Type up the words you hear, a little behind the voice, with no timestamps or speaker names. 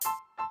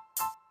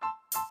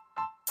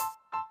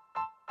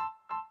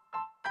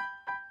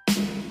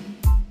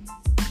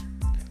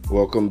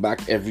Welcome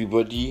back,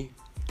 everybody.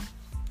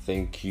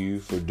 Thank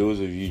you for those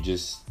of you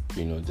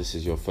this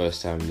is your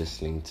first time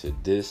listening to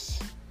this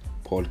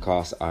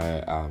podcast.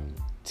 I am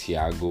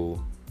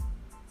Tiago.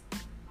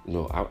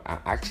 No,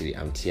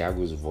 I'm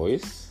Tiago's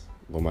voice,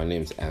 but my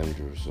name's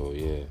Andrew. So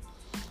yeah.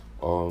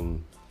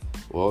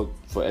 Well,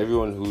 for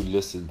everyone who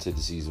listened to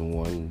the season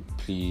 1,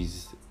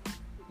 please,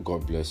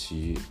 God bless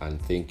you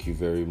and thank you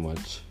very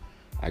much.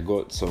 I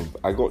got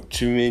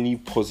too many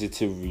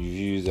positive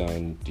reviews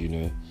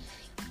and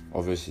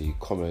obviously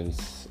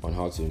comments on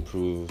how to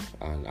improve,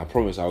 and I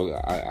promise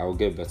I'll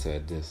get better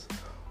at this.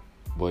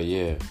 But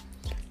yeah,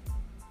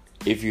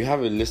 if you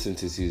haven't listened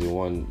to season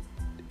 1,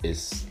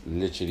 it's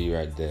literally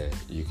right there.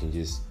 You can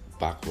just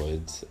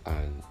backwards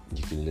and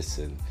you can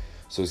listen.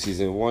 So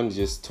season 1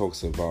 just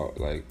talks about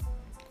like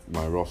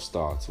my rough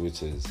start,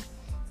 which is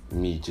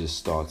me just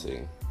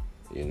starting,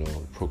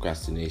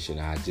 procrastination.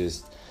 I'd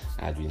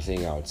been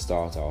saying I'll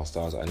start,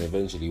 and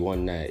eventually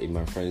one night in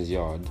my friend's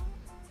yard,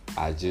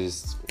 I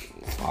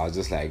was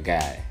just like,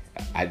 guy,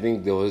 I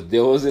think there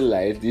wasn't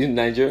light. In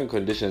Nigerian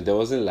conditions, there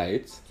wasn't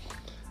light,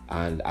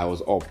 and I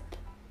was up,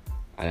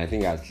 and I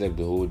think I slept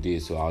the whole day,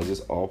 so I was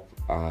just up,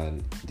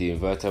 and the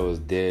inverter was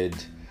dead.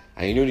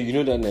 And you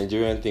know that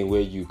Nigerian thing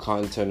where you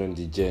can't turn on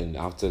the gen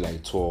after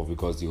like 12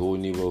 because the whole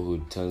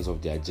neighborhood turns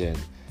off their gen.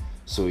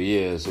 So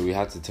yeah, so we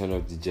had to turn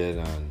off the gen,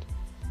 and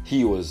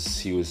he was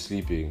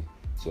sleeping.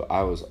 So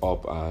I was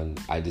up, and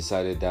I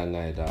decided that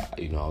night that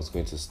I was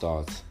going to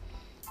start.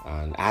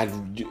 And I've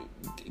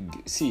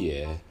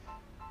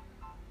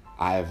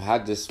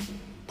had this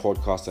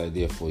podcast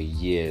idea for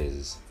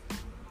years.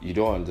 You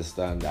don't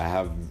understand. I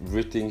have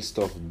written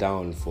stuff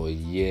down for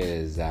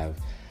years. I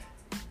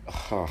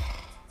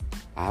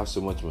have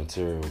so much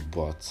material,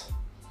 but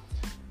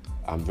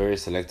I'm very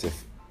selective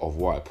of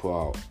what I put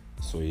out.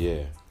 So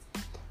yeah.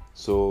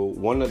 So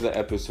one of the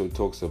episodes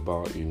talks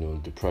about,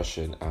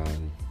 depression,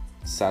 and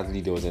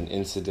sadly there was an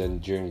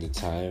incident during the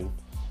time,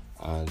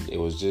 and it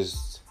was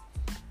just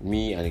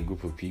me and a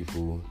group of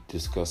people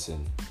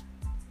discussing.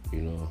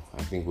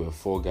 I think we're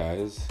 4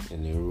 guys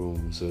in a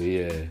room. So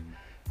yeah.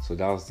 So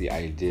that was the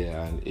idea,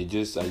 and I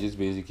just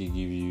basically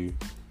give you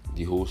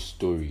the whole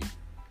story.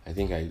 I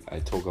think I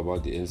talk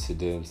about the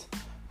incident,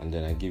 and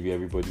then I give you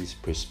everybody's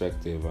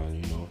perspective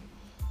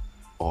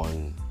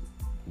on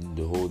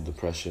the whole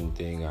depression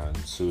thing and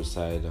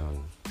suicide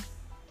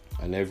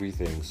and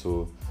everything.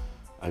 So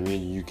I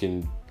mean,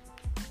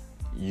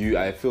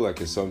 I feel like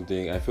it's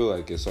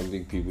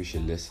something people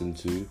should listen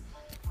to,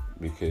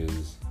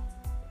 because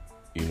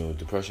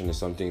depression is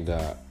something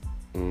that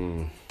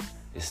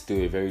is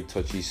still a very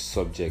touchy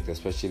subject,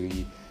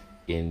 especially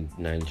in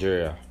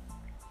Nigeria,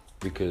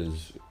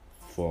 because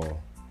for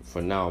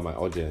now my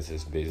audience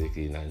is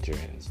basically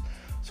Nigerians.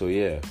 So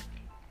yeah.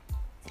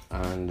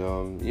 And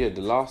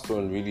the last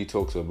one really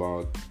talks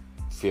about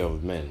fear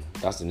of men.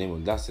 That's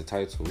the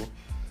title.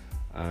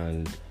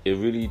 And it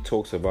really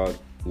talks about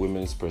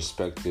women's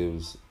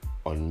perspectives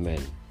on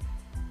men.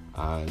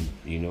 And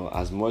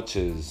as much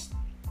as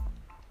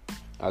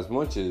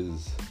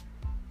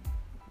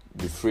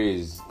the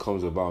phrase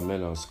comes about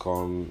men are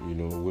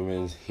scum,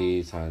 women's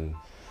hate, and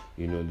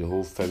the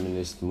whole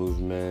feminist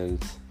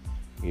movement,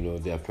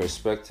 their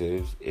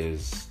perspective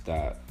is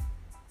that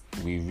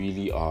we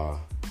really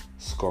are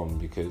scum,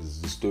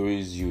 because the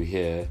stories you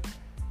hear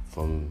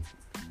from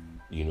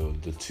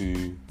the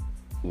 2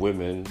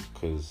 women,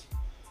 because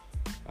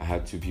I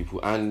had 2 people,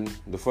 and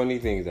the funny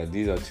thing is that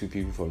these are 2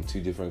 people from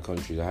 2 different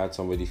countries. I had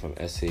somebody from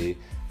SA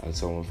and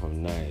someone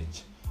from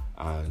Niger,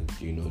 and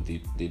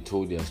they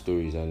told their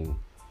stories, and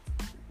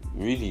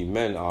really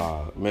men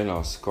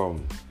are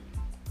scum.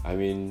 I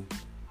mean,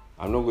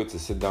 I'm not going to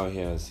sit down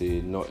here and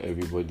say not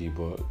everybody,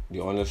 but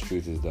the honest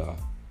truth is that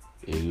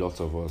a lot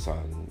of us,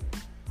 and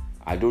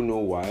I don't know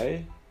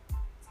why,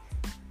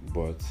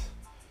 but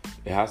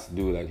it has to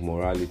do with like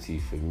morality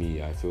for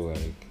me. I feel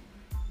like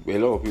a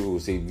lot of people will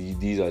say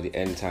these are the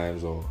end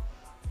times or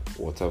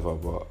whatever,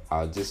 but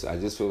I just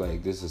feel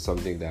like this is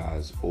something that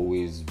has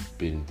always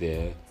been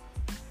there,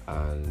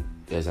 and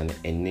there's an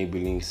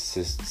enabling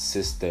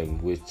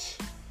system which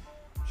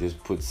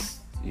just puts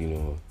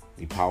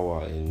the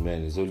power in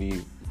men. It's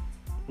only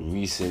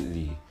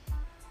recently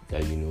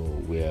that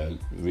we're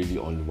really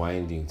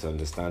unwinding to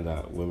understand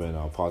that women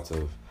are part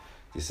of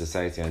the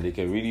society, and they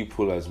can really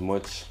pull as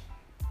much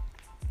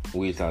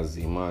weight as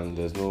a man.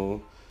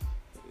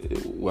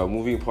 We're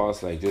moving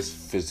past like just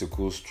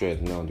physical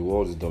strength now. The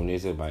world is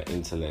dominated by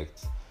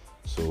intellect,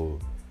 so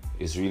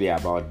it's really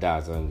about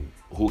that and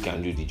who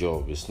can do the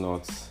job. It's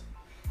not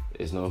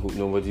who,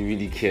 nobody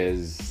really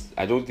cares.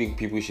 I don't think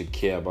people should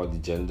care about the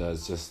gender.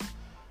 It's just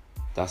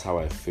that's how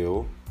I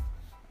feel.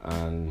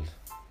 And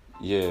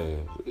yeah,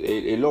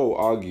 a lot will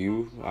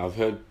argue. I've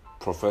heard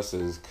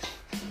professors,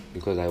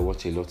 because I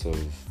watch a lot of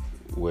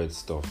weird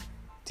stuff,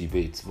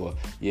 debates, but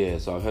yeah,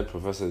 so I've heard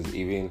professors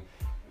even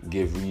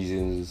give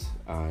reasons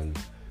and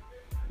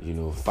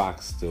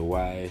facts to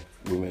why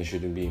women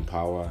shouldn't be in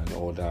power and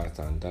all that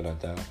and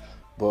da.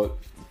 But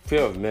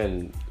fear of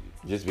men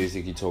just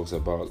basically talks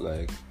about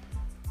like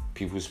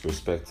people's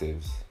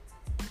perspectives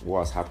what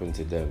has happened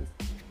to them.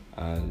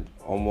 And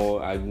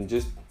almost I'm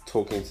just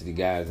talking to the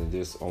guys and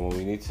just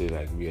we need to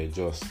like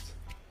readjust,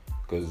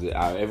 because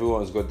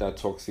everyone's got that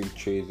toxic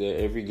trait there.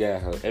 Every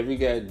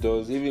guy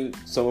does. Even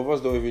some of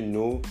us don't even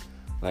know,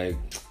 like,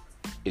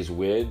 it's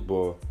weird,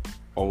 but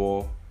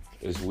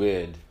it's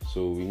weird.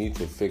 So we need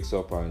to fix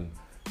up and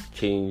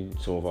change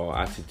some of our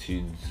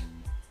attitudes,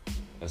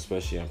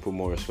 especially, and put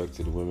more respect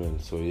to the women.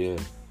 So yeah,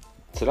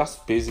 so that's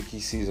basically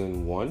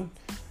season 1.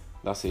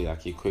 That's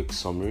a quick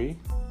summary.